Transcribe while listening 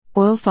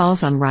Oil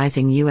falls on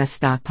rising U.S.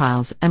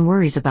 stockpiles and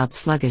worries about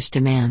sluggish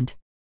demand.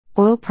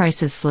 Oil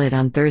prices slid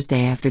on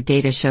Thursday after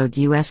data showed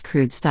U.S.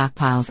 crude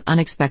stockpiles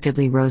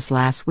unexpectedly rose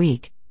last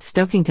week,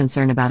 stoking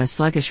concern about a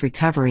sluggish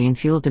recovery in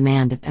fuel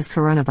demand as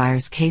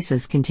coronavirus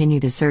cases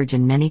continue to surge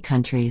in many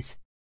countries.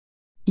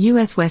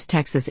 U.S. West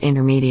Texas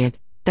Intermediate,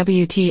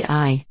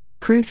 WTI,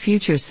 crude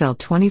futures fell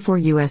 24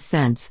 U.S.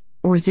 cents,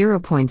 or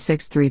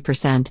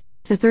 0.63%,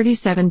 to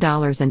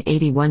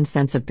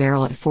 $37.81 a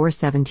barrel at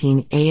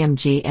 4:17 a.m.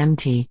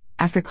 GMT,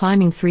 after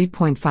climbing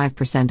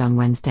 3.5% on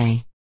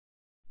Wednesday.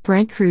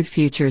 Brent crude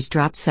futures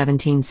dropped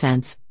 17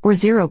 cents, or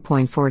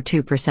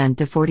 0.42%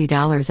 to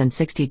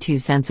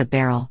 $40.62 a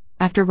barrel,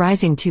 after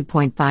rising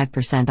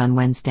 2.5% on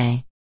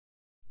Wednesday.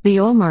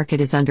 The oil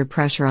market is under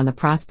pressure on the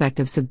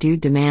prospect of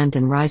subdued demand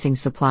and rising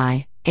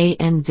supply,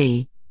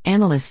 ANZ,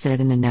 analysts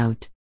said in a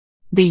note.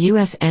 The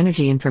U.S.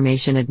 Energy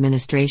Information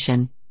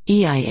Administration,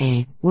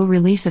 EIA, will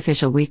release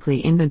official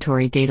weekly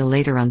inventory data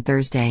later on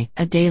Thursday,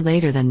 a day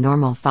later than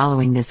normal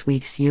following this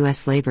week's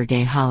U.S. Labor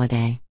Day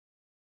holiday.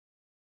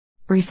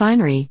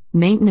 Refinery,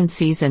 maintenance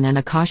season and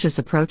a cautious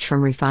approach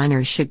from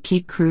refiners should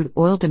keep crude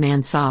oil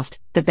demand soft,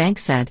 the bank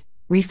said,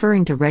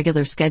 referring to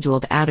regular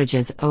scheduled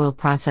outages at oil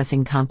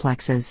processing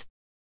complexes.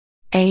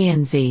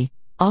 ANZ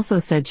also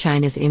said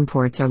China's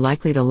imports are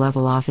likely to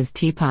level off as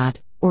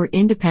teapot, or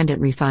independent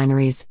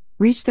refineries,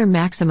 reach their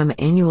maximum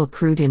annual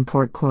crude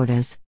import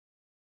quotas.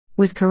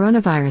 With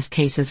coronavirus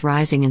cases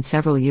rising in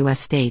several U.S.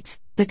 states,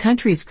 the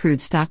country's crude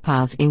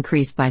stockpiles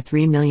increased by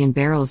 3 million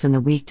barrels in the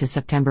week to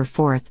September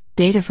 4,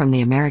 data from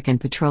the American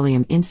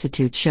Petroleum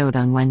Institute showed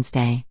on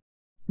Wednesday.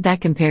 That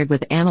compared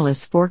with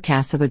analysts'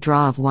 forecasts of a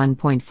draw of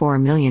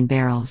 1.4 million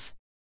barrels.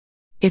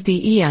 If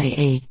the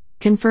EIA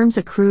confirms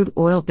a crude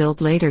oil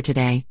build later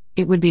today,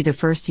 it would be the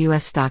first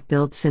U.S. stock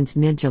build since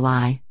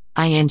mid-July,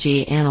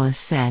 ING analysts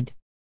said.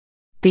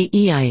 The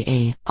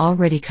EIA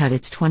already cut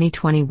its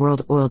 2020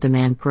 world oil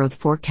demand growth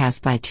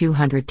forecast by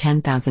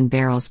 210,000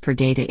 barrels per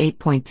day to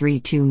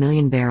 8.32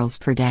 million barrels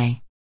per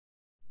day.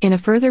 In a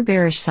further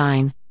bearish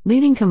sign,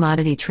 leading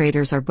commodity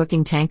traders are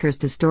booking tankers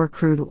to store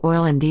crude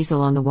oil and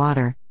diesel on the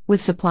water, with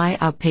supply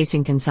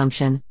outpacing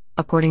consumption,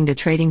 according to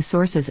trading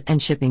sources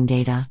and shipping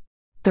data.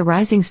 The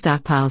rising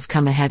stockpiles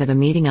come ahead of a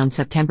meeting on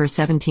September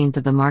 17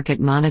 of the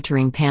Market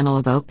Monitoring Panel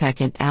of OPEC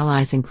and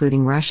allies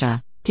including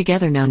Russia,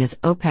 together known as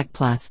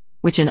OPEC+,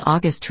 which in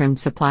August trimmed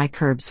supply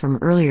curbs from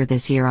earlier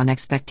this year on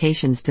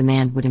expectations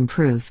demand would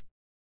improve.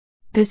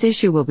 This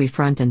issue will be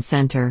front and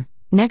center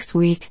next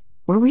week,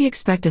 where we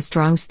expect a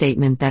strong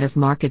statement that if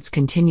markets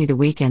continue to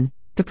weaken,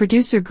 the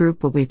producer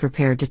group will be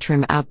prepared to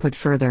trim output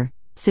further,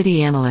 Citi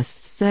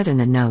analysts said in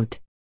a note.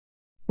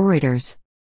 Reuters.